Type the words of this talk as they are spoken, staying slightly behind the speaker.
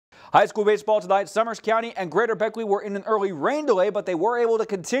High school baseball tonight, Summers County and Greater Beckley were in an early rain delay, but they were able to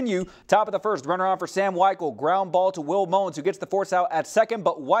continue. Top of the first, runner on for Sam Weichel. Ground ball to Will Mullins, who gets the force out at second,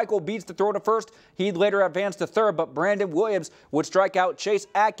 but Weichel beats the throw to first. He'd later advance to third, but Brandon Williams would strike out Chase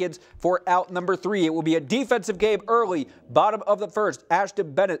Atkins for out number 3. It will be a defensive game early. Bottom of the first,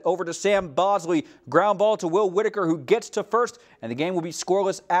 Ashton Bennett over to Sam Bosley. Ground ball to Will Whitaker, who gets to first, and the game will be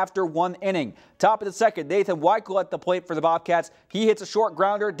scoreless after 1 inning. Top of the second, Nathan Weichel at the plate for the Bobcats. He hits a short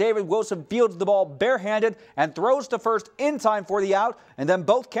grounder. David Wilson fields the ball barehanded and throws to first in time for the out, and then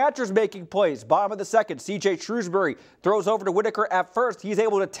both catchers making plays. Bottom of the second, C.J. Shrewsbury throws over to Whitaker at first. He's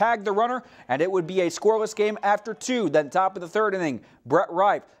able to tag the runner, and it would be a scoreless game after 2. Then top of the third inning, Brett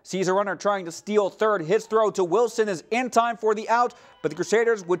Rife sees a runner trying to steal third. His throw to Wilson is in time for the out, but the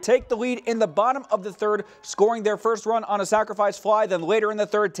Crusaders would take the lead in the bottom of the third, scoring their first run on a sacrifice fly. Then later in the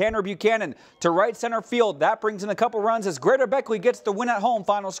third, Tanner Buchanan to right center field. That brings in a couple runs as Greater Beckley gets the win at home.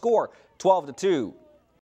 Final score 12-2.